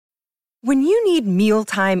When you need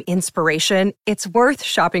mealtime inspiration, it's worth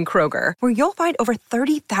shopping Kroger, where you'll find over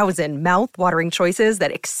 30,000 mouth-watering choices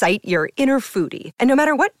that excite your inner foodie. And no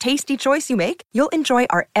matter what tasty choice you make, you'll enjoy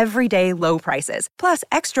our everyday low prices, plus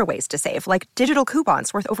extra ways to save, like digital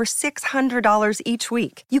coupons worth over $600 each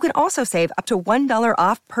week. You can also save up to $1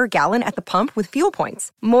 off per gallon at the pump with fuel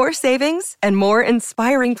points. More savings and more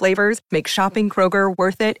inspiring flavors make shopping Kroger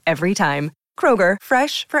worth it every time. Kroger,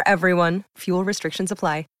 fresh for everyone. Fuel restrictions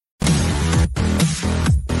apply.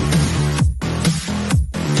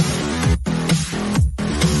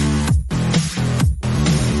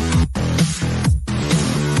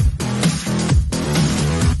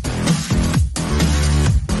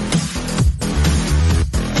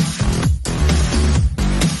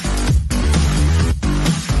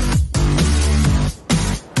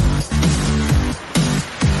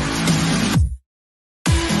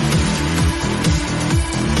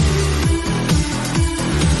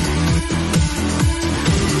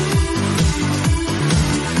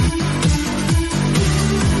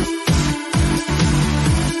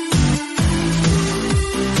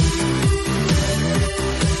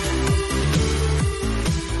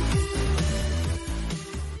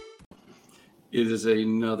 It is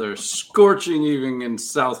another scorching evening in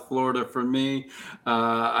South Florida for me.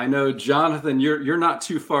 I know, Jonathan, you're not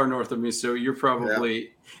too far north of me, so you're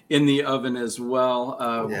probably in the oven as well.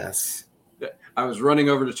 Yes. I was running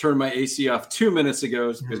over to turn my AC off 2 minutes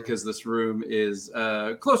ago because this room is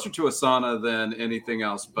closer to a sauna than anything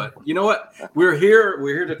else. But you know what? We're here.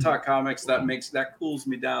 We're here to talk comics. That cools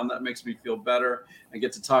me down. That makes me feel better. I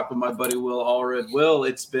get to talk with my buddy Will Allred. Will,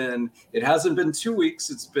 it hasn't been 2 weeks.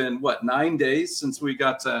 It's been 9 days since we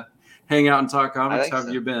got to hang out and talk comics. How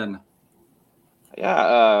have you been?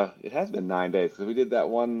 Yeah, it has been 9 days because we did that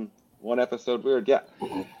one episode weird. Yeah,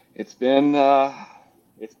 it's been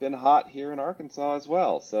hot here in Arkansas as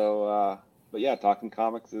well. So, but yeah, talking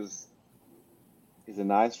comics is a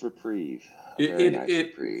nice reprieve.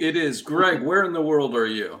 It is. Greg, where in the world are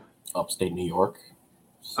you? Upstate New York.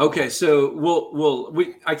 Okay, so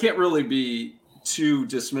I can't really be too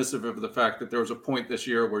dismissive of the fact that there was a point this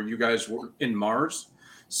year where you guys were in Mars.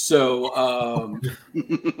 So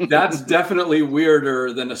that's definitely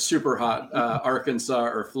weirder than a super hot Arkansas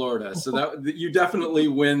or Florida. So that you definitely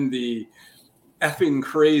win the effing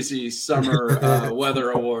crazy summer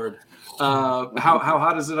weather award. How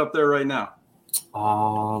hot is it up there right now?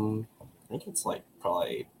 I think it's like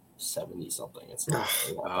probably 70 something. It's not.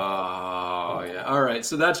 Oh yeah. All right.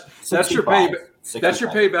 So that's your payback. That's your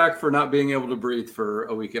payback for not being able to breathe for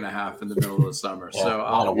a week and a half in the middle of the summer. Yeah, so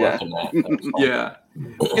I'll work in that. Yeah.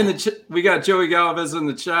 We got Joey Galvez in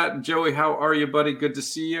the chat. Joey, how are you, buddy? Good to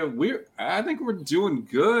see you. I think we're doing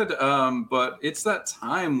good. But it's that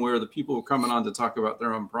time where the people who are coming on to talk about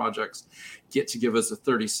their own projects get to give us a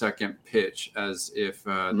 30-second pitch as if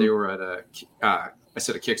they were at a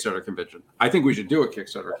Kickstarter convention. I think we should do a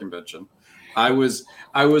Kickstarter convention. I was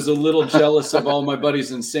a little jealous of all my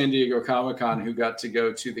buddies in San Diego Comic-Con who got to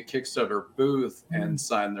go to the Kickstarter booth and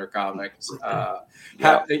sign their comics. A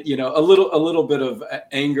little bit of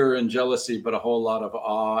anger and jealousy, but a whole lot of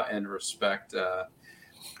awe and respect.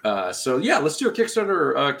 So yeah, let's do a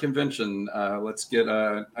Kickstarter convention. Let's get.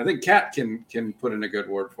 I think Kat can put in a good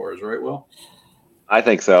word for us, right, Will? I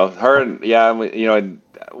think so. Her and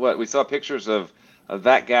we saw pictures of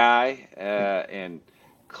that guy and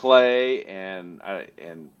Clay and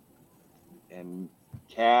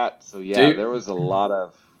Kat. So yeah, there was a lot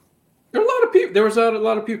of people. There was a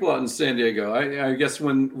lot of people out in San Diego. I guess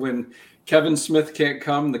when Kevin Smith can't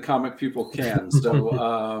come, the comic people can.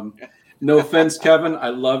 So no offense, Kevin, I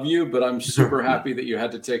love you, but I'm super happy that you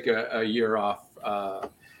had to take a year off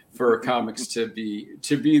for comics to be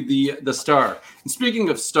the star. And speaking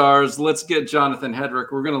of stars, let's get Jonathan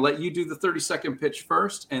Hedrick. We're going to let you do the 30-second pitch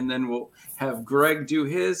first, and then we'll have Greg do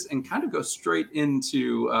his and kind of go straight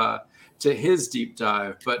into to his deep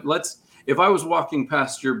dive. But if I was walking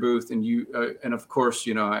past your booth and you, and of course,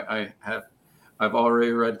 I've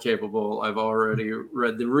already read Capable, I've already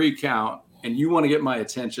read the recount, and you want to get my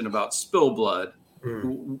attention about Spillblood,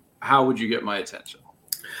 how would you get my attention?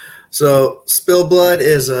 So Spillblood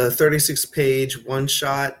is a 36-page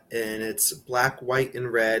one-shot, and it's black, white, and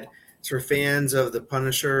red. It's for fans of The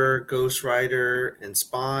Punisher, Ghost Rider, and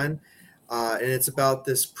Spawn. And it's about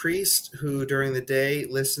this priest who, during the day,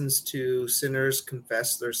 listens to sinners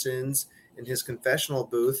confess their sins in his confessional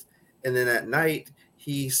booth. And then at night,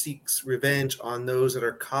 he seeks revenge on those that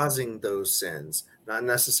are causing those sins. Not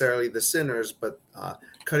necessarily the sinners, but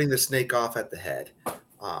cutting the snake off at the head.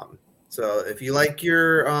 So if you like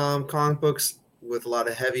your comic books with a lot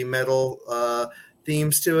of heavy metal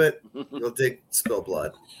themes to it, you'll dig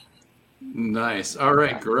Spillblood. Nice. All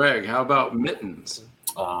right, Greg, how about Mittens?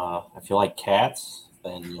 If you like cats,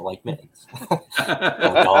 then you like Mittens. Or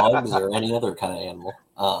dogs or any other kind of animal.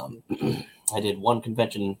 I did one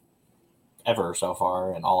convention ever so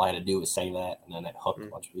far, and all I had to do was say that, and then it hooked a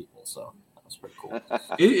bunch of people. So that was pretty cool.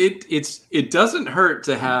 It doesn't hurt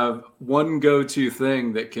to have one go-to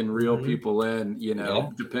thing that can reel people in,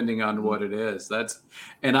 depending on what it is.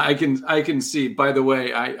 And I can see. By the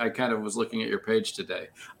way, I kind of was looking at your page today.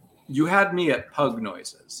 You had me at pug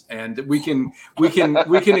noises, and we can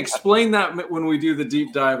explain that when we do the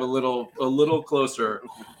deep dive a little closer.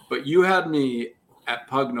 But you had me at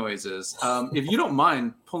pug noises. If you don't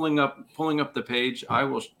mind pulling up the page, I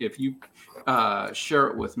will. If you share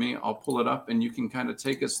it with me, I'll pull it up, and you can kind of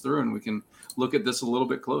take us through, and we can look at this a little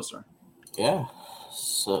bit closer. Yeah.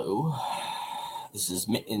 So this is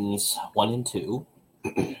Mittens 1 and 2.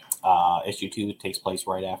 Issue 2 takes place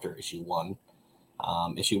right after issue 1.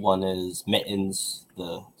 Issue 1 is Mittens,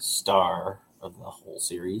 the star of the whole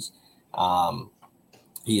series.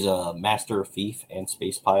 He's a master thief and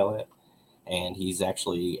space pilot, and he's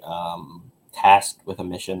actually tasked with a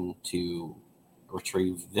mission to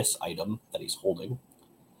retrieve this item that he's holding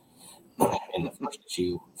in the first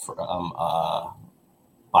issue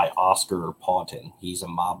by Oscar Pawton. He's a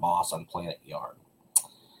mob boss on Planet Yarn.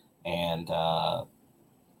 And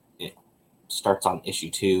it starts on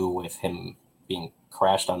issue 2 with him being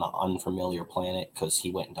crashed on an unfamiliar planet because he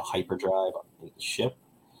went into hyperdrive on the ship,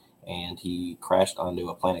 and he crashed onto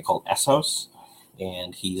a planet called Essos,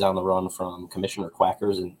 and he's on the run from Commissioner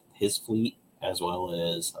Quackers and his fleet, as well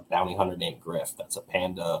as a bounty hunter named Griff. That's a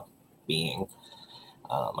panda being.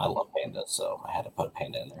 I love pandas, so I had to put a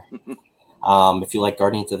panda in there. If you like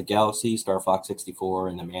Guardians of the Galaxy, Star Fox 64,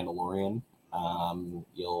 and The Mandalorian,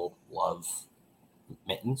 you'll love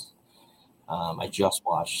Mittens. I just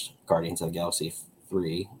watched Guardians of the Galaxy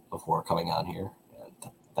 3 before coming on here.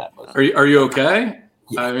 And that was. Are you okay?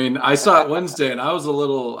 Yeah. I mean, I saw it Wednesday, and I was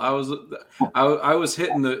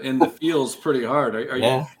hitting in the feels pretty hard. Do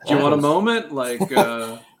you want a moment? Like,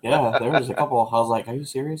 yeah, there was a couple. I was like, "Are you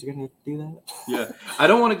serious? You're gonna do that?" Yeah, I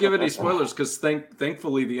don't want to give any spoilers because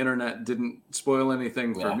thankfully the internet didn't spoil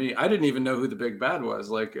anything for me. I didn't even know who the big bad was.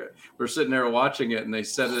 Like, we're sitting there watching it, and they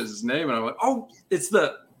said his name, and I went, "Oh, it's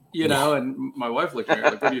the." And my wife looked at me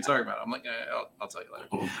like, "What are you talking about?" I'm like, "I'll tell you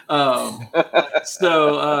later."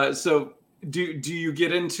 So do you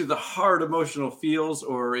get into the hard emotional feels,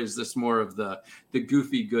 or is this more of the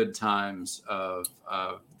goofy good times of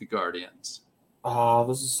the Guardians?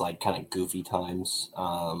 This is like kind of goofy times,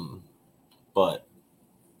 but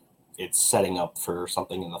it's setting up for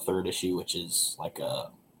something in the third issue, which is like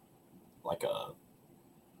a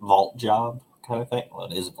vault job kind of thing. Well,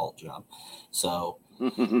 it is a vault job, so.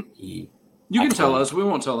 You can tell us. We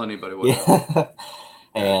won't tell anybody what.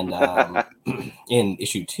 And in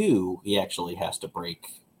issue 2, he actually has to break,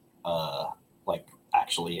 an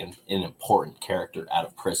important character out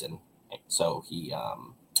of prison. So he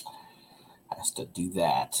has to do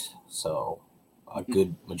that. So a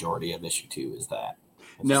good majority of issue 2 is that.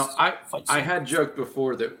 Now, I had joked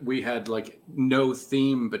before that we had like no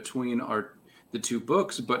theme between the two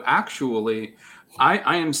books, but actually,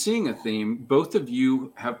 I am seeing a theme. Both of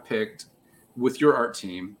you have picked with your art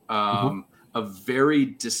team a very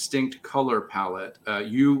distinct color palette.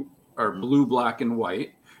 You are blue, black, and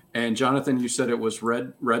white, and Jonathan, you said it was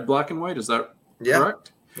red, black, and white. Is that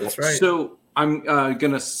correct? That's right. So I'm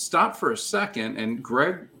going to stop for a second, and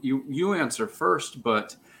Greg, you answer first.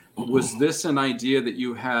 But was this an idea that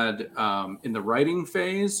you had in the writing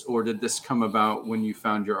phase, or did this come about when you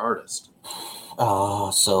found your artist?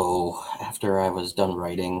 So after I was done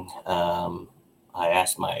writing, I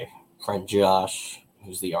asked my friend Josh,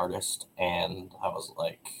 who's the artist, and I was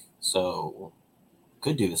like, "So,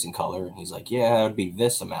 could do this in color?" And he's like, "Yeah, it would be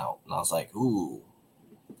this amount." And I was like, "Ooh,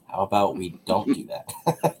 how about we don't do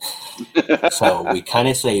that?" So we kind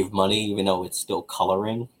of save money, even though it's still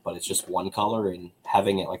coloring, but it's just one color, and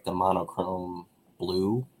having it like the monochrome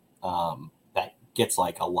blue, that gets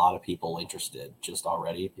like a lot of people interested just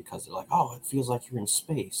already because they're like, "Oh, it feels like you're in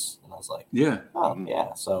space." And I was like, "Oh,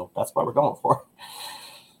 yeah." So that's what we're going for.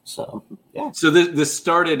 So, yeah. So this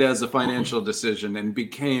started as a financial decision and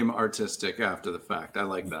became artistic after the fact. I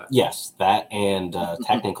like that. Yes, that, and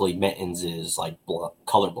technically Mittens is like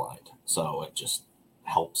colorblind, so it just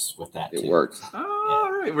helps with that too. It works.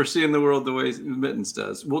 All right, we're seeing the world the way Mittens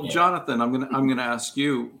does. Well, Jonathan, I'm gonna ask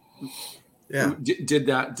you. Yeah. Did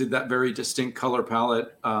that very distinct color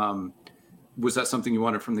palette? Was that something you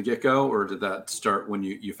wanted from the get-go, or did that start when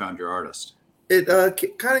you found your artist? It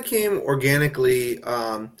kind of came organically.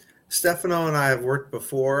 Stefano and I have worked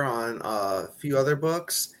before on a few other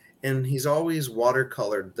books, and he's always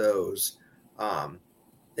watercolored those,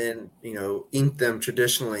 and inked them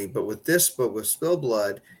traditionally. But with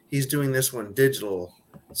Spillblood, he's doing this one digital.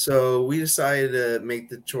 So we decided to make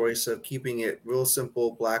the choice of keeping it real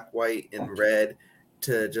simple, black, white, and red.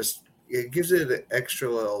 It gives it an extra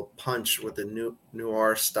little punch with the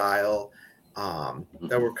noir style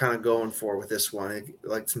that we're kind of going for with this one,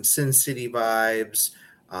 like some Sin City vibes.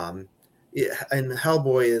 And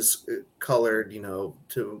Hellboy is colored,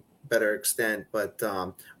 to a better extent, but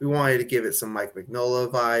we wanted to give it some Mike Mignola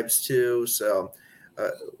vibes too. So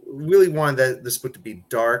really wanted this book to be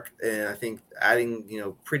dark, and I think adding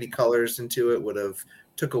pretty colors into it would have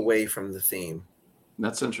took away from the theme.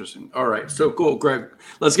 That's interesting. All right, so cool, Greg.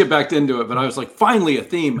 Let's get back into it. But I was like, finally a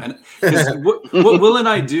theme. And what Will and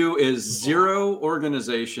I do is zero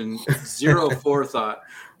organization, zero forethought.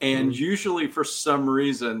 And usually for some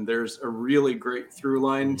reason, there's a really great through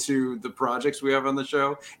line to the projects we have on the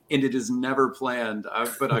show. And it is never planned.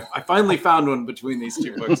 But I finally found one between these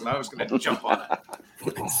two books, and I was going to jump on it.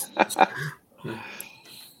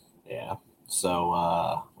 Yeah.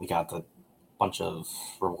 So we got the bunch of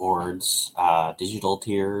rewards, digital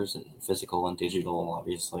tiers and physical and digital,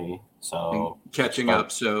 obviously. So and catching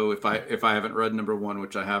up. So if I haven't read number 1,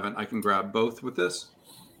 which I haven't, I can grab both with this.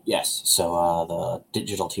 Yes. So the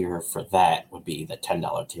digital tier for that would be the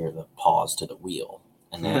 $10 tier, the Pause to the Wheel,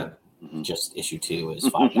 and then just issue 2 is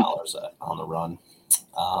 $5 on the run.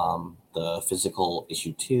 The physical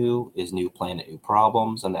issue 2 is New Planet, New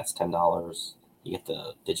Problems, and that's $10. You get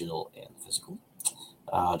the digital and the physical.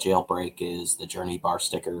 Jailbreak is the Journey Bar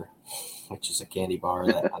sticker, which is a candy bar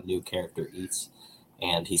that a new character eats.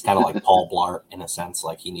 And he's kind of like Paul Blart in a sense,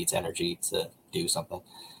 like he needs energy to do something.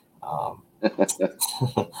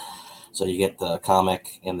 So you get the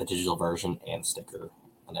comic and the digital version and sticker.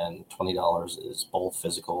 And then $20 is both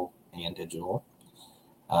physical and digital.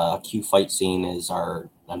 Q Fight Scene is our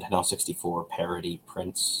Nintendo 64 parody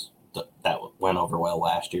prints that went over well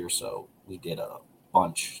last year, so we did a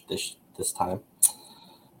bunch this time.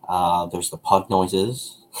 There's the Pug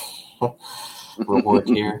Noises reward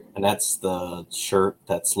here, and that's the shirt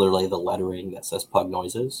that's literally the lettering that says Pug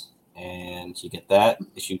Noises, and you get that.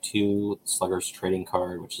 Issue 2, Slugger's trading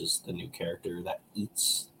card, which is the new character that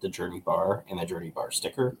eats the Journey Bar and the Journey Bar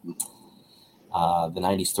sticker. The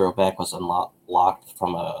 90s throwback was unlocked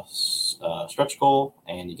from a stretch goal,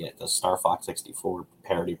 and you get the Star Fox 64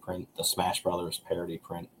 parody print, the Smash Brothers parody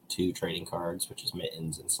print, 2 trading cards, which is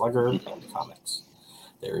Mittens and Slugger, and the comics.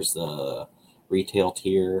 There's the retail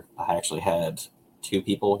tier. I actually had 2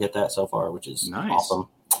 people get that so far, which is nice.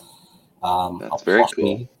 Awesome. That's very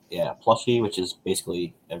cool. Yeah, plushie, which is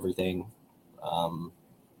basically everything for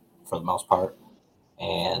the most part.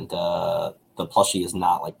 And the plushie is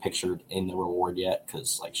not like pictured in the reward yet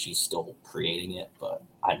because like she's still creating it, but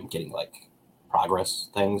I'm getting like progress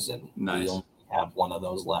things, and we only have one of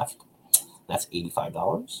those left. That's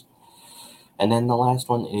 $85. And then the last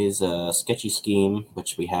one is a Sketchy Scheme,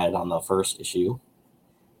 which we had on the first issue.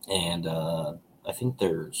 And I think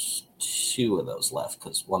there's 2 of those left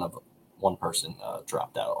because one person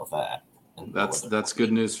dropped out of that. And that's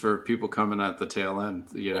good news for people coming at the tail end,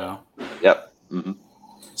 Yep. Mm-hmm.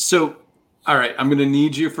 So, all right, I'm going to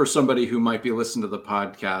need you for somebody who might be listening to the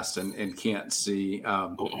podcast and can't see.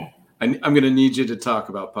 I'm going to need you to talk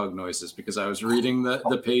about Pug Noises because I was reading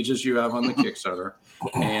the pages you have on the Kickstarter,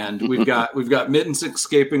 and we've got Mittens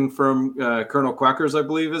escaping from Colonel Quackers, I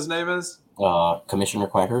believe his name is. Commissioner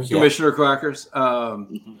Quackers. Commissioner Quackers,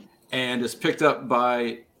 and is picked up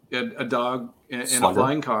by a dog in a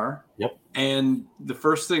flying car. Yep. And the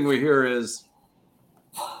first thing we hear is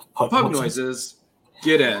Pug Noises.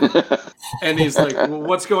 Get in. And he's like, well,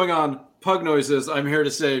 what's going on? Pug Noises. I'm here to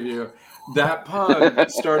save you. That pug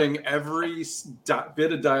starting every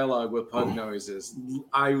bit of dialogue with Pug Noises.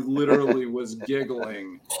 I literally was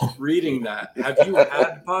giggling reading that. Have you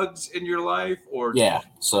had pugs in your life? Or yeah.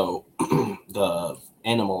 So the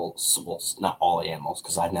animals, well, not all the animals,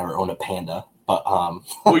 because I've never owned a panda. But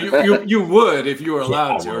well, you would if you were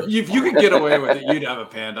allowed to. If you could get away with it, you'd have a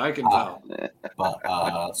panda. I can tell.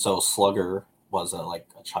 But so Slugger was a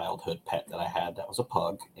childhood pet that I had that was a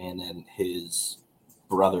pug, and then his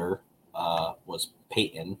brother was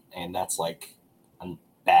Peyton, and that's like a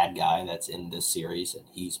bad guy that's in this series, and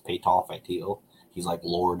he's Peyton Fatil. He's like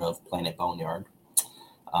Lord of Planet Boneyard.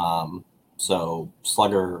 So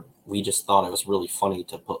Slugger, we just thought it was really funny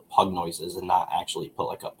to put Pug Noises and not actually put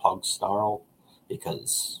like a pug snarl,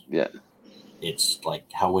 because it's like,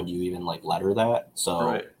 how would you even like letter that? So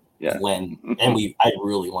right. Yeah. I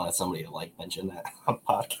really wanted somebody to like mention that on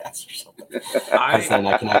podcast or something. Because then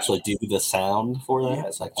I can actually do the sound for that.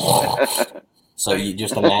 It's like, So you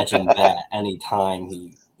just imagine that anytime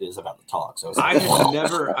he is about to talk. So it's I like, had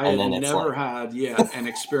never like, had an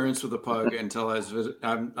experience with a pug until I was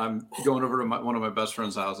I'm going over to one of my best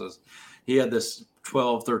friend's houses. He had this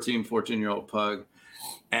 12, 13, 14-year-old pug,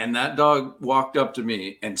 and that dog walked up to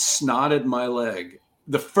me and snotted my leg.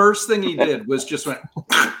 The first thing he did was just went,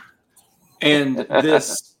 and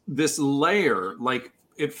this layer, like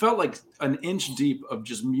it felt like an inch deep of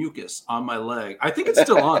just mucus on my leg. I think it's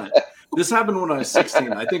still on it. This happened when I was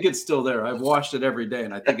 16. I think it's still there. I've washed it every day,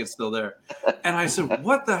 and I think it's still there. And I said,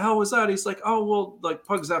 "What the hell was that?" He's like, "Oh, well, like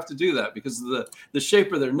pugs have to do that because of the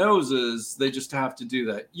shape of their noses. They just have to do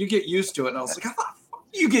that. You get used to it." And I was like, "How the fuck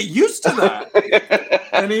you get used to that?"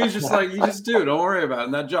 And he was just like, "You just do. Don't worry about it."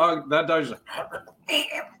 And that dog's like,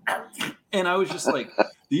 and I was just like,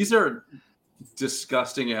 "These are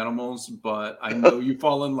disgusting animals, but I know you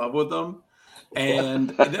fall in love with them."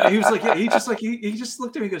 And he was like, yeah, he just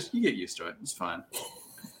looked at me and goes, "You get used to it. It's fine."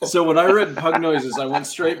 So when I read pug noises, I went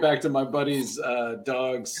straight back to my buddy's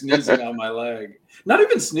dog sneezing on my leg. Not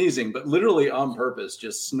even sneezing, but literally on purpose,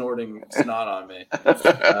 just snorting snot on me.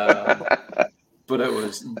 But it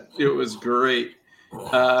was great.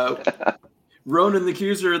 Ronan the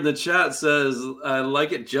Accuser in the chat says, "I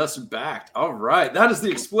like it just backed." All right. That is the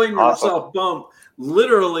Explain Yourself bump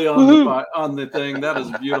literally on the thing. That is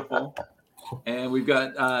beautiful. And we've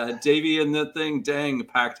got Davey in the thing. Dang,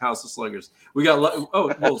 packed house of sluggers. We got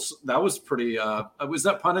that was pretty. Was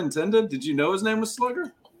that pun intended? Did you know his name was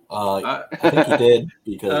Slugger? I think he did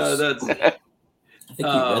because I think he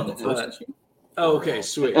read the first issue. Okay,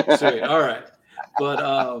 sweet. All right,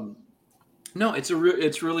 but no, it's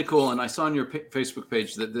really cool. And I saw on your Facebook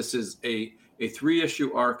page that this is a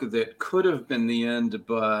 3-issue arc that could have been the end,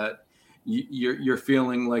 but you're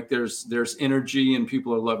feeling like there's energy and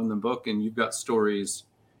people are loving the book, and you've got stories.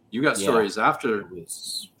 Stories after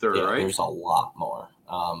third, right? There's a lot more.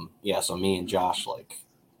 So me and Josh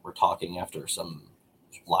were talking after some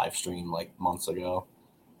live stream months ago,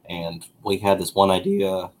 and we had this one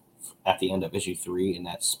idea at the end of issue 3, and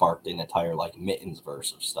that sparked an entire Mittens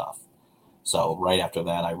verse of stuff. So right after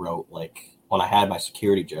that, I wrote when I had my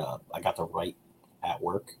security job, I got to write at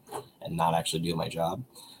work and not actually do my job.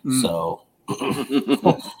 So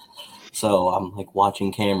I'm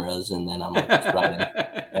watching cameras, and then I'm just writing.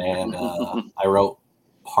 And I wrote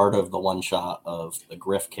part of the one shot of the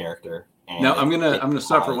Griff character. And now I'm gonna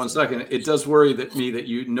stop for 1 second. It does worry me that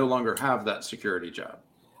you no longer have that security job.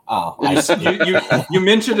 Oh, you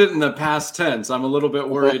mentioned it in the past tense. I'm a little bit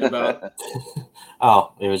worried about.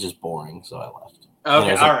 Oh, it was just boring, so I left.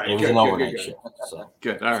 Okay, all right. It was an overnight shift. So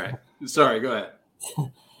good. All right. Sorry. Go ahead.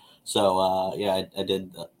 So I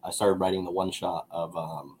did. I started writing the one shot of.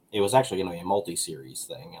 It was actually going to be a multi-series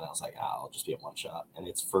thing, and I was like, I'll just be a one shot, and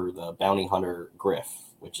it's for the bounty hunter Griff,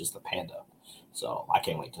 which is the panda. So I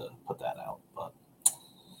can't wait to put that out, but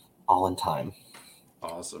all in time.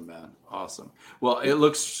 Awesome, man. Awesome. Well, it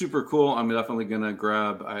looks super cool. I'm definitely going to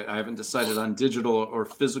grab. I haven't decided on digital or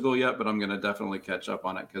physical yet, but I'm going to definitely catch up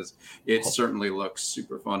on it because it certainly looks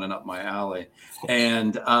super fun and up my alley.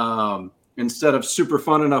 And instead of super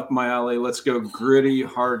fun and up my alley, let's go gritty,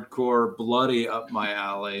 hardcore, bloody up my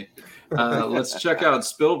alley. Let's check out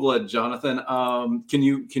Spillblood, Jonathan. Can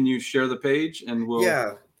you share the page and we'll?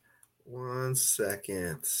 Yeah. 1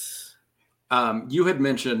 second. You had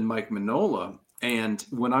mentioned Mike Mignola. And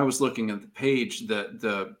when I was looking at the page,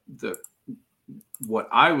 the what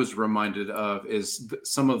I was reminded of is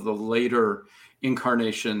some of the later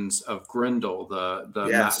incarnations of Grendel, the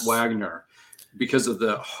Yes. Matt Wagner, because of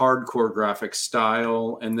the hardcore graphic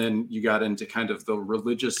style, and then you got into kind of the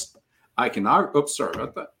religious iconography. Oops, sorry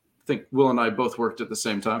about that. I think Will and I both worked at the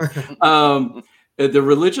same time. The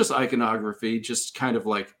religious iconography, just kind of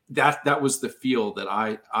like that. That was the feel that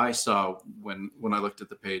I saw when I looked at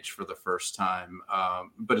the page for the first time.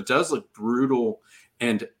 But it does look brutal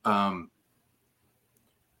and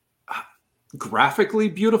graphically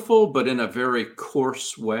beautiful, but in a very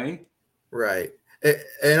coarse way. Right.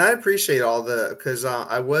 And I appreciate all because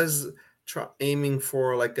I was aiming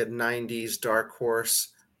for a 90s Dark Horse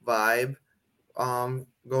vibe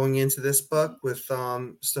going into this book with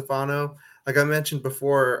Stefano. Like I mentioned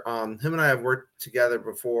before, him and I have worked together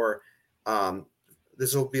before.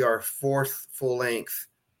 This will be our 4th full-length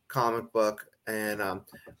comic book, and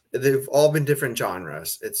they've all been different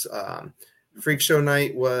genres. It's Freak Show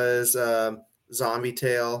Night was Zombie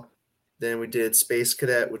Tale. Then we did Space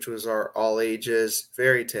Cadet, which was our all-ages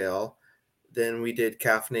fairy tale. Then we did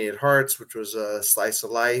Caffeinated Hearts, which was a slice of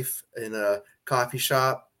life in a coffee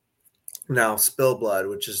shop. Now Spillblood,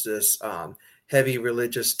 which is this heavy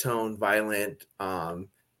religious tone, violent,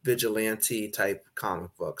 vigilante type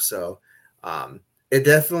comic book. So It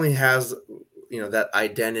definitely has, that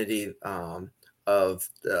identity of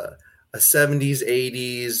a 70s,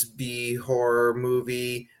 80s B horror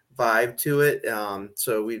movie vibe to it.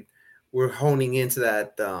 So we're honing into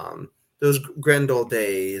that, those Grendel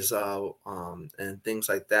days and things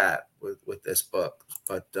like that with this book.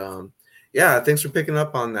 But yeah, thanks for picking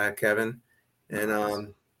up on that, Kevin.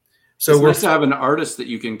 And so it's nice to have an artist that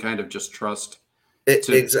you can kind of just trust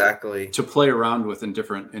exactly to play around with in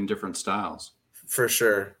different styles. For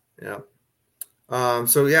sure. Yeah.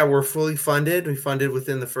 So yeah, we're fully funded. We funded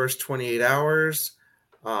within the first 28 hours.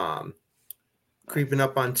 Creeping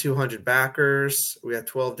up on 200 backers. We have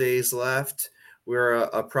 12 days left. We're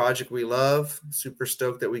a project we love. Super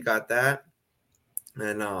stoked that we got that.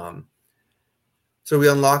 And so we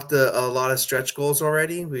unlocked a lot of stretch goals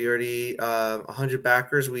already. We already 100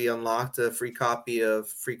 backers. We unlocked a free copy of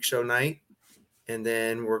Freak Show Night, and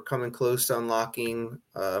then we're coming close to unlocking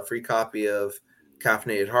a free copy of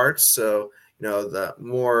Caffeinated Hearts. So the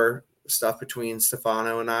more stuff between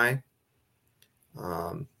Stefano and I.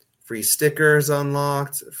 Free stickers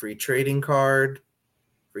unlocked, free trading card,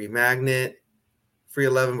 free magnet, free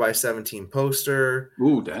 11x17 poster.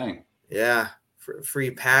 Ooh, dang. Yeah,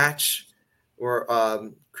 free patch. We're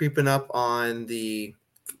creeping up on the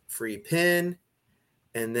free pin.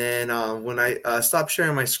 And then when I stop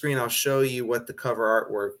sharing my screen, I'll show you what the cover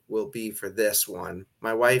artwork will be for this one.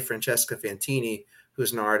 My wife, Francesca Fantini,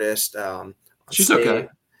 who's an artist. She's okay.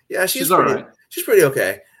 Yeah, she's all right. She's pretty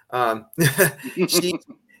okay.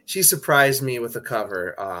 She surprised me with the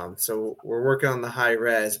cover. So we're working on the high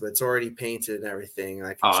res, but it's already painted and everything.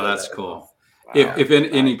 That's cool. Wow. If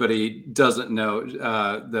anybody doesn't know,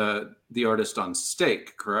 the artist on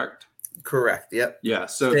Stake, correct? Correct. Yep. Yeah.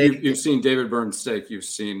 So if you've seen David Byrne's Stake, you've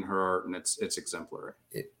seen her art, and it's exemplary.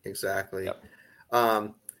 Exactly. Yep.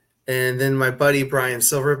 And then my buddy Brian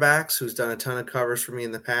Silverbacks, who's done a ton of covers for me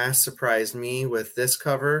in the past, surprised me with this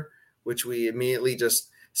cover, which we immediately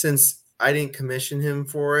since I didn't commission him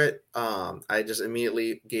for it, I just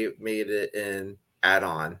immediately made it an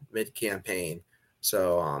add-on mid-campaign.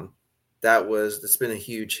 So that's been a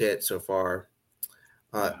huge hit so far.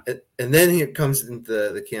 And then here comes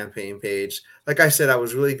into the campaign page. Like I said, I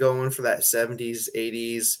was really going for that 70s,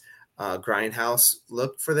 80s grindhouse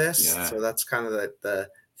look for this. Yeah. So that's kind of the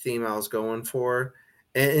theme I was going for.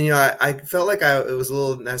 And I felt like it was a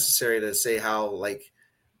little necessary to say how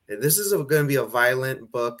this is going to be a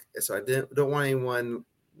violent book, so I don't want anyone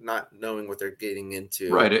not knowing what they're getting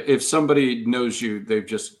into. Right. If somebody knows you, they've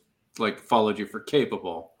just followed you for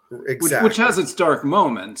Capable, exactly. which has its dark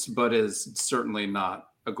moments, but is certainly not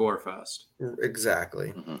a gore fest.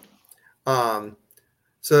 Exactly. Mm-hmm.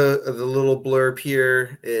 So the little blurb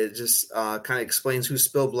here, it just kind of explains who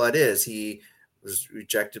Spillblood is. He was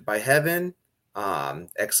rejected by heaven,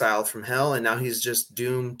 exiled from hell, and now he's just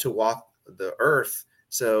doomed to walk the earth.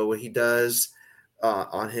 So what he does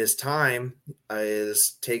on his time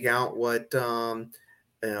is take out what God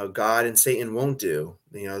and Satan won't do.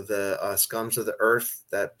 The scums of the earth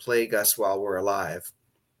that plague us while we're alive.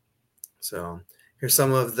 So here's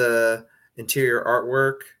some of the interior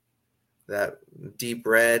artwork, that deep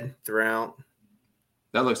red throughout.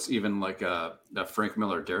 That looks even like a Frank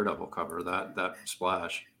Miller Daredevil cover. That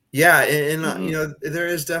splash. Yeah, and mm-hmm. There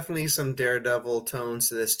is definitely some Daredevil tones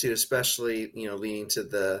to this too, especially leading to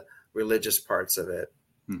the religious parts of it.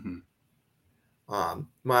 Mm-hmm.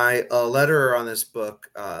 My letterer on this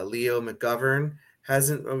book, Leo McGovern,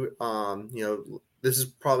 hasn't. This is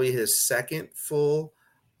probably his second full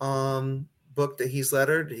book that he's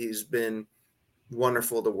lettered. He's been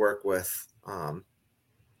wonderful to work with.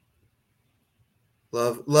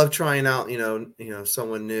 Love trying out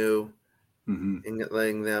someone new. Mm-hmm. And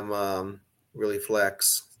letting them really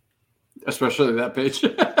flex, especially that page.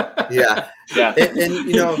 Yeah. And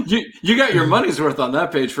you got your money's worth on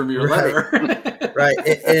that page from your letter, right?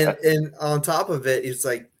 And on top of it, it's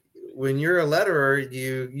like when you're a letterer,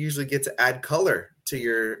 you usually get to add color to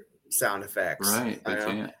your sound effects, right?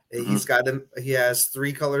 He has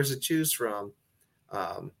 3 colors to choose from,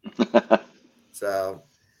 so.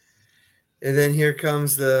 And then here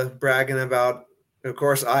comes the bragging about. Of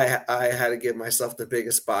course, I had to give myself the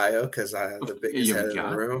biggest bio because I have the biggest head in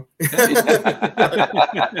the room.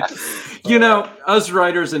 Us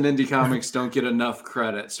writers in indie comics don't get enough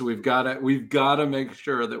credit, so we've got to make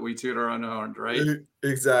sure that we toot our own horn, right?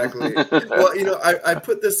 Exactly. Well, I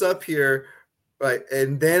put this up here, right,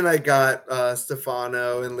 and then I got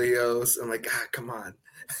Stefano and Leo's. I'm like, God, come on,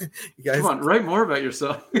 you guys, write more about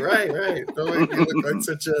yourself. Right. Don't make me look like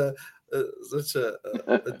such a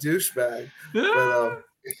douchebag. Yeah.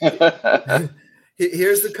 But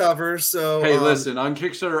Here's the cover. So hey, listen, on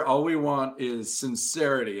Kickstarter, all we want is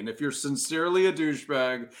sincerity. And if you're sincerely a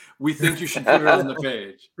douchebag, we think you should put it on the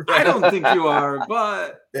page. I don't think you are,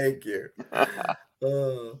 but thank you.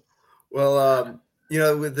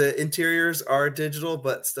 With the interiors are digital,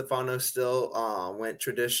 but Stefano still went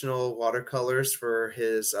traditional watercolors for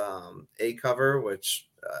his A cover, which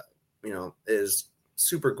is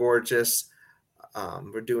super gorgeous.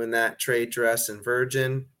 We're doing that trade dress and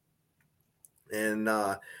Virgin. And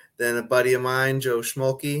then a buddy of mine, Joe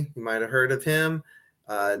Schmolke, you might have heard of him,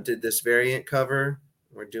 did this variant cover.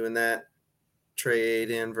 We're doing that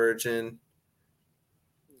trade and Virgin.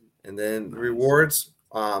 And then the rewards,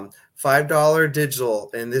 $5 digital.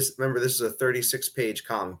 And this is a 36-page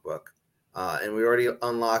comic book. And we already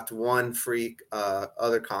unlocked one free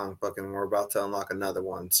other comic book, and we're about to unlock another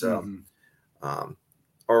one. So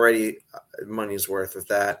already money's worth with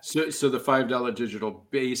that. So the $5 digital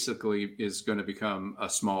basically is going to become a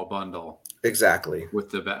small bundle. Exactly. With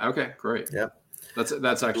the okay, great. Yep.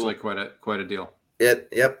 That's actually quite a deal.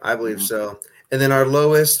 Yep, I believe so. And then our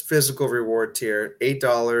lowest physical reward tier,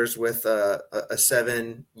 $8 with a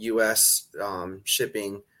 7 US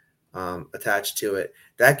shipping attached to it.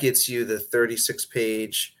 That gets you the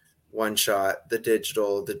 36-page one shot, the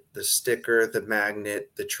digital, the sticker, the magnet,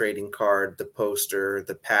 the trading card, the poster,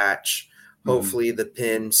 the patch, hopefully the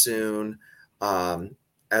pin soon,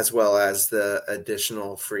 as well as the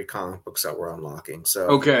additional free comic books that we're unlocking. So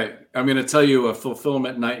okay, I'm going to tell you a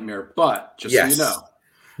fulfillment nightmare, but just so you know,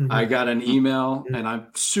 I got an email, and I'm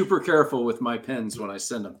super careful with my pins when I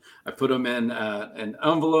send them. I put them in an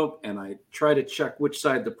envelope, and I try to check which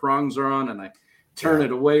side the prongs are on, and I turn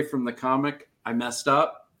it away from the comic. I messed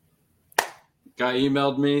up. Guy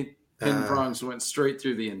emailed me. Pin prongs went straight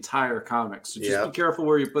through the entire comic. So just be careful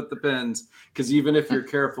where you put the pins, because even if you're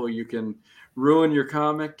careful, you can ruin your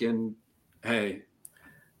comic. And hey,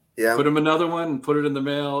 put him another one and put it in the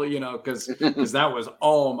mail, because that was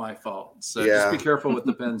all my fault. So just be careful with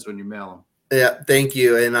the pins when you mail them. Yeah, thank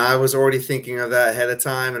you. And I was already thinking of that ahead of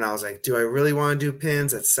time, and I was like, do I really want to do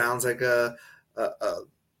pins? That sounds like a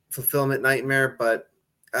fulfillment nightmare, but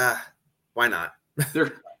why not?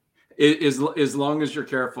 As long as you're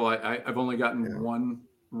careful, I've only gotten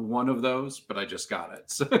one of those, but I just got it.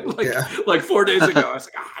 So like 4 days ago, I was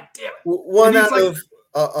like, damn it. One out of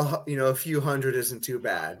a few hundred isn't too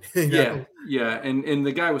bad. Yeah. And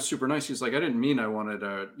the guy was super nice. He's like, I didn't mean I wanted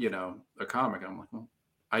a comic. I'm like, well,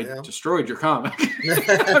 I destroyed your comic.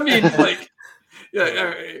 I mean,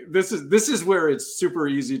 this is where it's super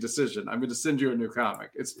easy decision. I'm going to send you a new comic.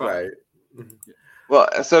 It's fine. Right.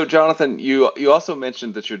 Well, so Jonathan, you also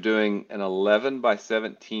mentioned that you're doing an 11 by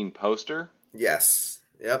 17 poster. Yes.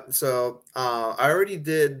 Yep. So I already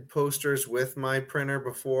did posters with my printer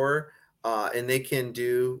before, and they can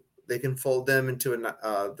fold them into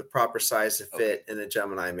the proper size to fit in a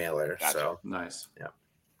Gemini mailer. Gotcha. So nice. Yeah.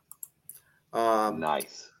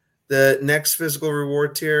 Nice. The next physical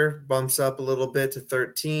reward tier bumps up a little bit to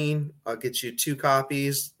 13. I'll get you 2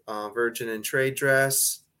 copies, Virgin and Trade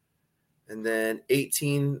Dress. And then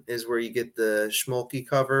 18 is where you get the Schmolke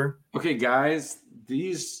cover. Okay, guys,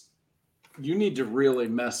 you need to really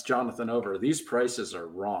mess Jonathan over. These prices are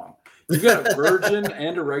wrong. You got a Virgin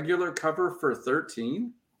and a regular cover for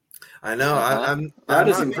 13? I know. That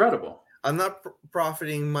is incredible. I'm not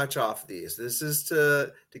profiting much off these. This is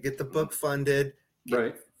to get the book funded,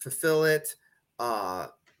 fulfill it,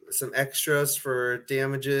 some extras for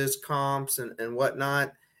damages, comps, and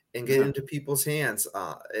whatnot, and get into people's hands.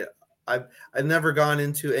 I've never gone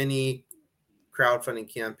into any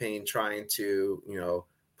crowdfunding campaign trying to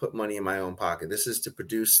put money in my own pocket. This is to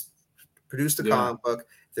produce the comic book.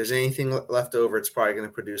 If there's anything left over, it's probably going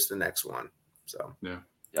to produce the next one. So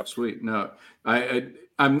sweet. No, I'm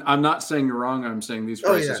not saying you're wrong. I'm saying these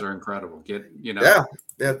prices are incredible.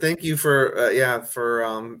 Thank you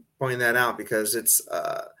for pointing that out, because it's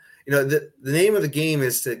the name of the game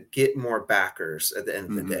is to get more backers at the end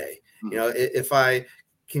of the day. If I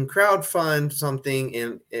can crowdfund something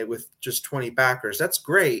in with just 20 backers, that's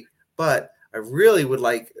great, but I really would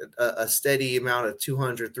like a steady amount of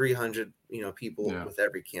 200, 300, people with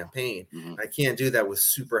every campaign. I can't do that with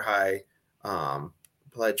super high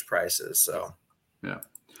pledge prices. So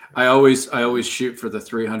I always shoot for the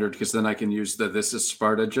 300, because then I can use the "This is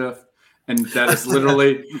Sparta" GIF. And that is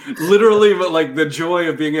literally, but like the joy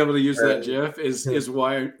of being able to use that GIF is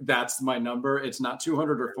why that's my number. It's not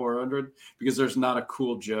 200 or 400, because there's not a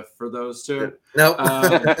cool GIF for those two. Nope.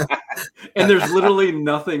 And there's literally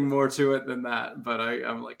nothing more to it than that. But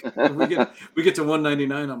I'm like, we get to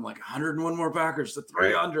 199. I'm like 101 more backers to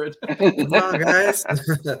 300. Come on, guys.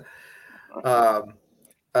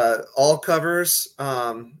 all covers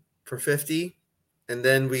for 50, and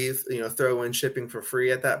then we throw in shipping for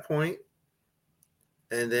free at that point.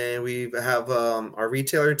 And then we have our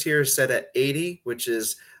retailer tier set at 80, which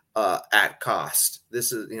is at cost.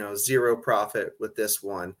 This is zero profit with this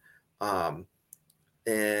one. And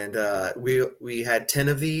we had 10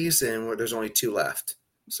 of these, and there's only 2 left.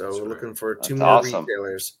 So That's we're great. looking for 2 That's more awesome.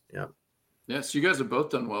 retailers. Yeah. Yes, you guys have both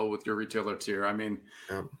done well with your retailer tier. I mean,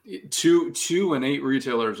 Yeah. 2 and 8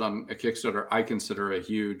 retailers on a Kickstarter, I consider a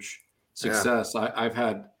huge success. Yeah.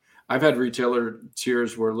 I've had retailer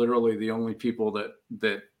tiers where literally the only people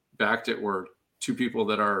that backed it were 2 people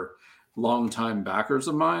that are longtime backers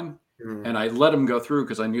of mine. And I let them go through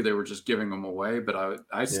because I knew they were just giving them away. But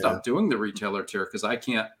I stopped doing the retailer tier because I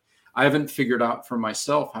haven't figured out for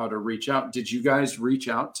myself how to reach out. Did you guys reach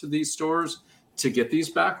out to these stores to get these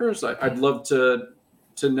backers? I'd love to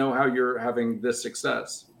know how you're having this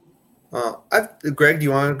success. Greg, do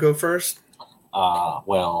you want to go first?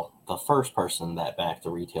 Well, the first person that backed the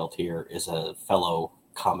retail tier is a fellow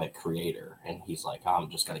comic creator, and he's like, I'm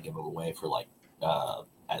just going to give them away for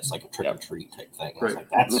as like a trick or treat type thing. I was like,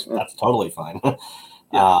 that's totally fine.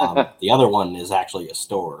 The other one is actually a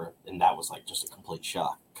store, and that was like just a complete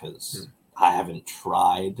shock because I haven't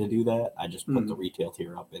tried to do that. I just put the retail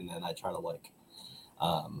tier up, and then I try to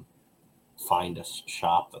find a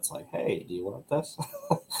shop that's like, hey, do you want this?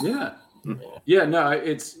 Yeah, no,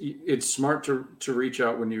 it's smart to reach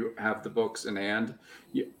out when you have the books in hand.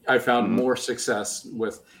 I found more success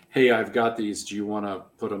with, hey, I've got these. Do you want to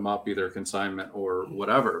put them up, either consignment or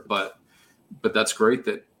whatever? But that's great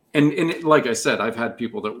that, and like I said, I've had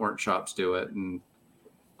people that weren't shops do it. And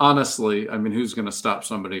honestly, I mean, who's going to stop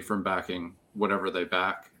somebody from backing whatever they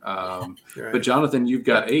back? Right. But Jonathan, you've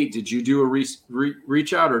got 8. Did you do a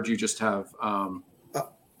reach out, or do you just have?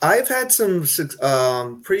 I've had some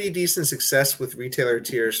pretty decent success with retailer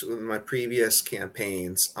tiers with my previous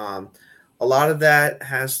campaigns. A lot of that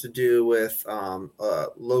has to do with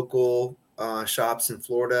local shops in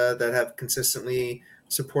Florida that have consistently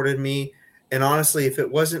supported me. And honestly, if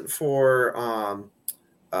it wasn't for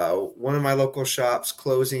one of my local shops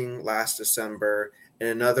closing last December and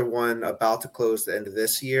another one about to close the end of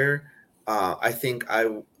this year, I think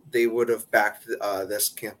they would have backed this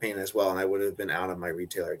campaign as well, and I would have been out of my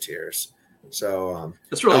retailer tiers. So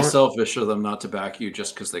it's really selfish of them not to back you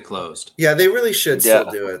just because they closed. Yeah, they really should still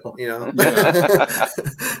do it.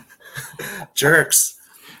 Jerks.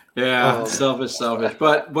 Yeah, selfish.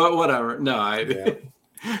 But whatever. No,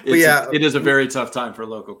 it is a very tough time for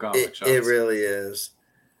local comic shops. It really is.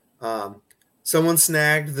 Someone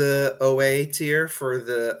snagged the OA tier for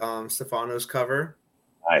the Stefano's cover.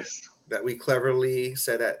 Nice. That we cleverly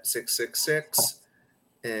set at 666,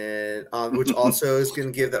 and which also is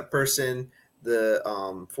going to give that person the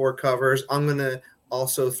 4 covers. I'm going to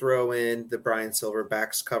also throw in the Brian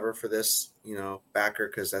Silverback's cover for this, backer,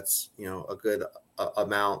 because that's a good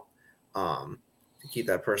amount to keep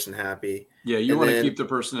that person happy. Yeah, you want to keep the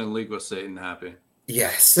person in league with Satan happy.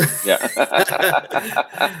 Yes. Yeah.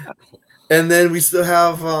 And then we still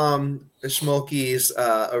have Schmolke's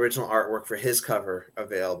original artwork for his cover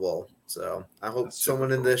available. So I hope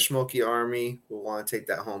someone in the Schmolke army will want to take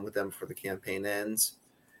that home with them before the campaign ends.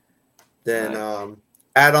 Then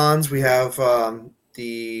add-ons, we have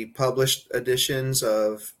the published editions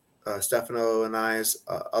of Stefano and I's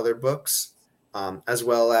other books, as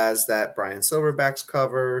well as that Brian Silverback's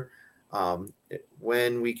cover.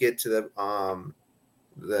 When we get to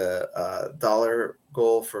the dollar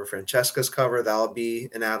goal for Francesca's cover, that'll be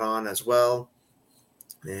an add-on as well.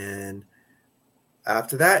 And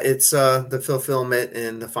after that, it's the fulfillment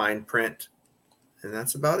and the fine print, and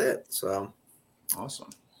that's about it. So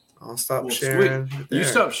awesome. I'll stop sharing. You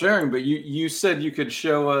stopped sharing, but you said you could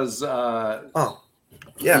show us. The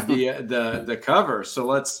cover. So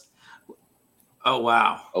let's. Oh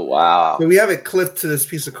wow! So we have it clipped to this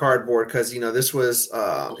piece of cardboard because this was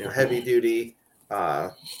heavy duty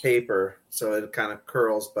paper, so it kind of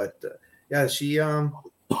curls. But she did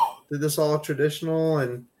this all traditional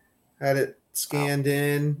and had it scanned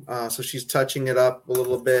in. So she's touching it up a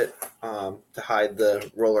little bit to hide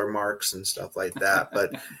the roller marks and stuff like that.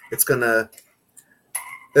 But that's the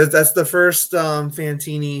first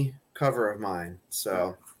Fantini cover of mine.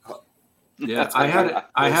 So yeah, I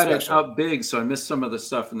had it up big, so I missed some of the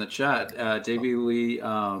stuff in the chat. Davey Lee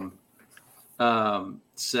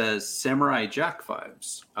says Samurai Jack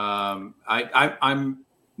vibes. I'm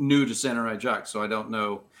new to Samurai Jack, so I don't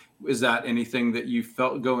know. Is that anything that you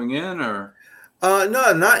felt going in, or?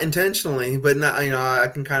 No, not intentionally, but not. I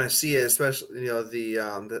can kind of see it, especially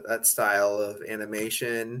that style of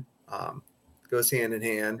animation goes hand in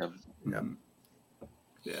hand. Yeah.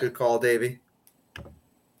 Yeah. Good call, Davey.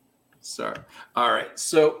 Sorry. All right.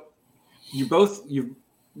 So you're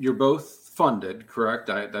both funded, correct?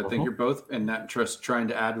 I think you're both in that interest trying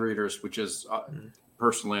to add readers, which is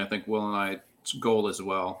personally, I think Will and I's goal as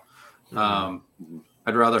well.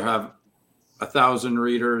 I'd rather have 1,000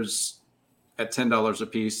 readers at $10 a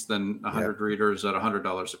piece than 100 readers at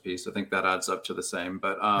 $100 a piece. I think that adds up to the same,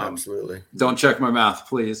 but absolutely. Don't check my math,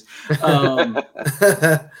 please.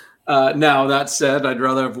 Now that said, I'd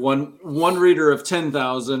rather have one reader of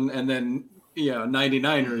 10,000 and then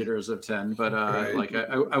 99 readers of 10. But like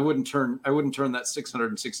I wouldn't turn that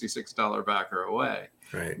 $666 backer away.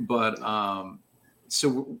 Right. But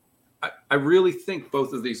so I really think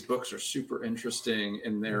both of these books are super interesting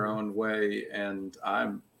in their own way, and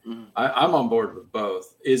I'm on board with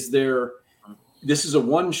both. This is a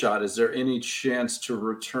one shot. Is there any chance to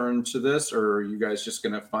return to this, or are you guys just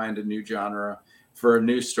going to find a new genre for a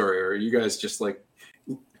new story, or are you guys just like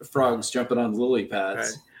frogs jumping on lily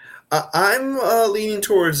pads? Right. I'm leaning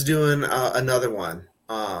towards doing another one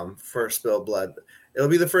for Spillblood. It'll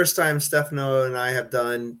be the first time Stefano and I have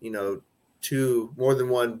done, more than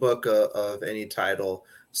one book of any title.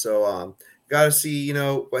 So got to see,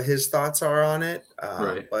 what his thoughts are on it.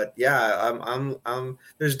 Right. But yeah, I'm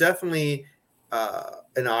there's definitely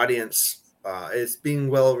an audience. It's being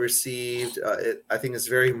well received. I think it's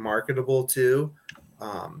very marketable too.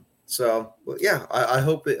 So yeah, I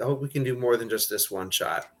hope we can do more than just this one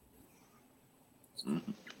shot.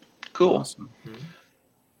 Cool. Awesome.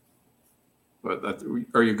 But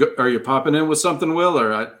are you popping in with something, Will,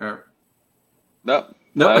 or? No,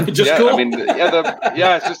 just cool. I mean,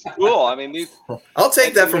 it's just cool. I mean, I'll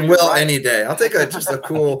take that from Will any day. I'll take just a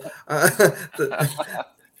cool.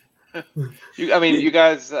 You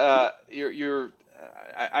guys, you're.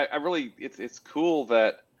 I really, it's cool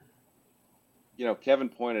that, Kevin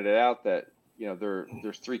pointed it out that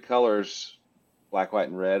there's three colors, black, white,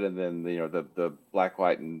 and red, and then the black,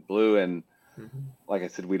 white, and blue, and like I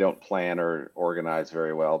said, we don't plan or organize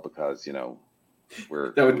very well because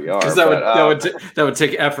we're who we are. That would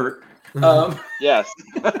take effort. Yes,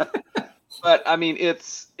 but I mean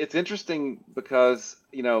it's interesting because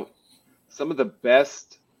some of the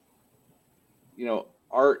best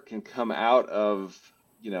art can come out of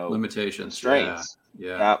limitations, constraints.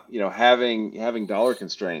 Yeah. Having dollar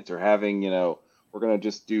constraints, or having we're gonna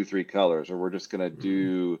just do three colors, or we're just gonna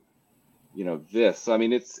do this. So, I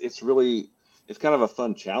mean it's kind of a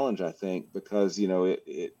fun challenge, I think, because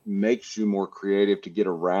it makes you more creative to get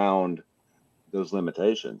around those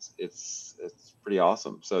limitations. It's pretty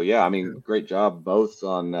awesome. So yeah, I mean, great job both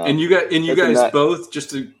on. And you guys both,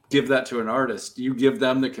 just to give that to an artist, you give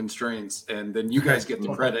them the constraints, and then you guys get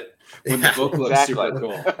the credit when the book looks super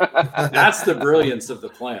cool. That's the brilliance of the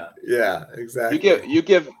plan. Yeah, exactly. You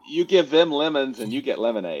give them lemons, and you get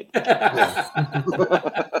lemonade.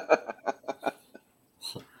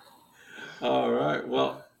 All right.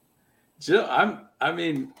 Well, Jill,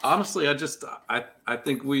 honestly, I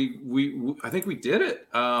think we did it.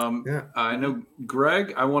 I know,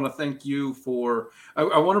 Greg, I want to thank you for,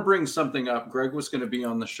 I want to bring something up. Greg was going to be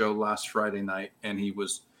on the show last Friday night, and he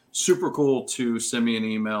was super cool to send me an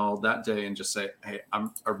email that day and just say, hey,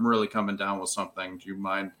 I'm really coming down with something. Do you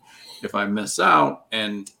mind if I miss out?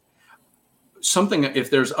 And something, if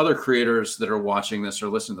there's other creators that are watching this or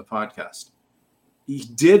listening to the podcast, he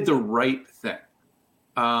did the right thing.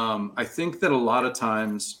 I think that a lot of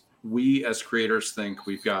times we as creators think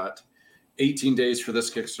we've got 18 days for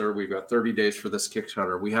this Kickstarter, we've got 30 days for this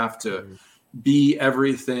Kickstarter. We have to be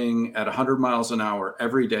everything at 100 miles an hour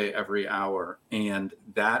every day, every hour. And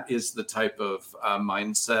that is the type of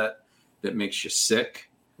mindset that makes you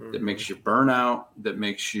sick, that makes you burn out, that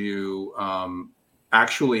makes you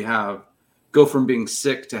actually go from being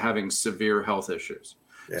sick to having severe health issues.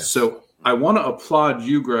 Yes. So I want to applaud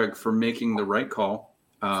you, Greg, for making the right call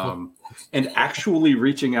and actually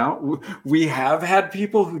reaching out. We have had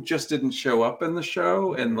people who just didn't show up in the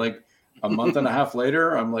show, and like a month and a half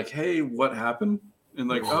later, I'm like, "Hey, what happened?" And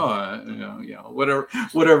like,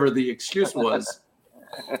 whatever the excuse was.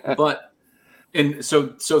 And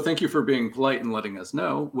so thank you for being polite and letting us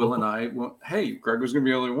know. Will and I, hey, Greg was going to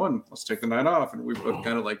be the only one. Let's take the night off, and we both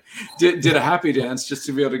kind of like did a happy dance just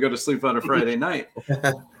to be able to go to sleep on a Friday night.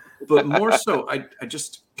 But more so, I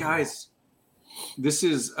just, guys, this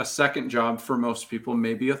is a second job for most people,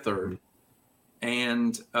 maybe a third.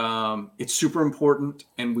 And it's super important,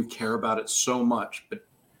 and we care about it so much, but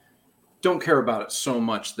don't care about it so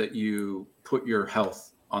much that you put your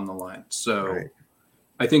health on the line. So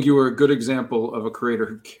I think you were a good example of a creator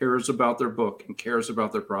who cares about their book and cares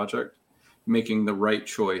about their project making the right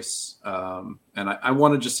choice. And I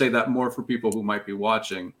want to just say that more for people who might be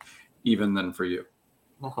watching, even than for you.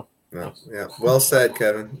 Yeah. Well said,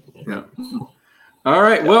 Kevin. Yeah. All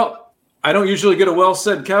right. Well, I don't usually get a well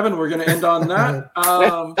said, Kevin. We're going to end on that.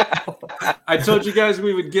 I told you guys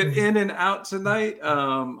we would get in and out tonight.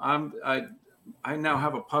 I now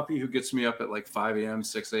have a puppy who gets me up at like 5 a.m.,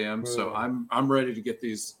 6 a.m. So I'm ready to get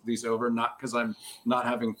these over, not because I'm not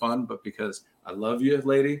having fun, but because I love you,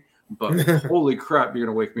 lady. But holy crap, you're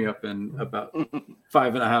going to wake me up in about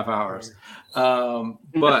 5.5 hours.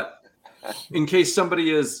 But in case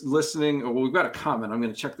somebody is listening, or we've got a comment, I'm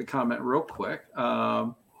going to check the comment real quick.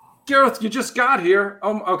 Gareth, you just got here.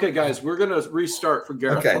 Okay, guys, we're going to restart for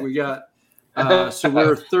Gareth. Okay. We got so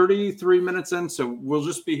we're 33 minutes in, so we'll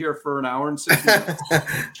just be here for an hour and 6 minutes.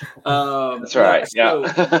 That's right.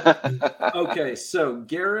 Okay, so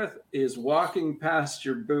Gareth is walking past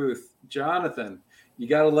your booth. Jonathan, you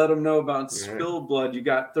got to let him know about Spillblood. You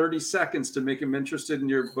got 30 seconds to make him interested in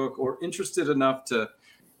your book or interested enough to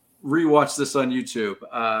rewatch this on YouTube.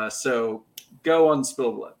 So go on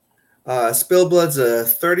Spillblood. Spillblood's a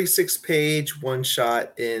 36-page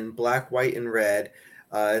one-shot in black, white, and red.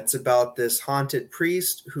 It's about this haunted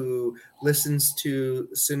priest who listens to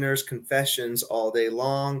sinners' confessions all day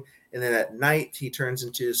long, and then at night he turns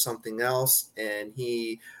into something else, and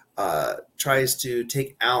he tries to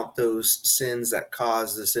take out those sins that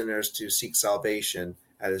cause the sinners to seek salvation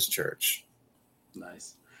at his church.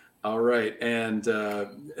 Nice. All right, and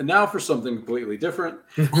now for something completely different.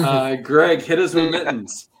 Greg, hit us with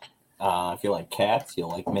Mittens. If you like cats, you'll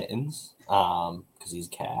like Mittens because he's a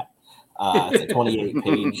cat. It's a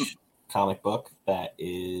 28-page comic book that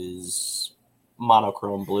is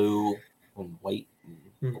monochrome blue and white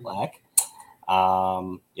and black.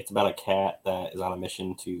 It's about a cat that is on a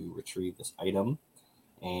mission to retrieve this item,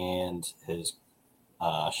 and his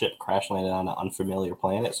ship crash landed on an unfamiliar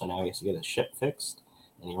planet, so now he has to get his ship fixed,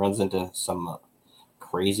 and he runs into some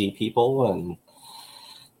crazy people, and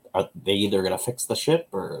are they either going to fix the ship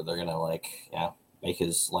or they're going to make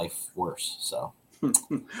his life worse, so...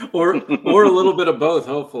 or a little bit of both,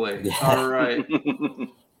 hopefully. Yeah. All right.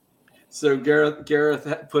 So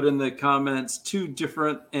Gareth put in the comments 2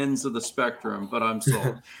 different ends of the spectrum, but I'm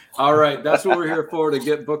sold. All right, that's what we're here for, to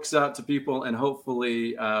get books out to people, and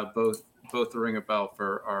hopefully both ring a bell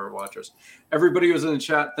for our watchers. Everybody who's in the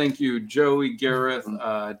chat, thank you. Joey, Gareth,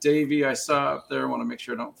 Davey, I saw up there. I want to make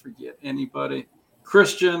sure I don't forget anybody.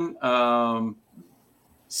 Christian,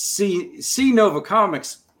 C Nova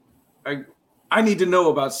Comics. I need to know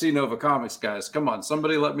about C Nova Comics, guys. Come on,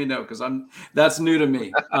 somebody let me know, because that's new to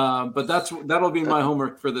me. But that'll be my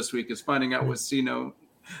homework for this week, is finding out what C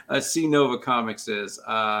Nova Comics is.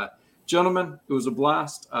 Gentlemen, it was a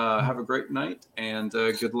blast. Have a great night, and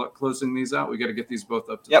good luck closing these out. We got to get these both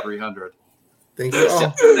up to 300. Thank you all.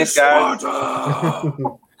 Thanks, guys.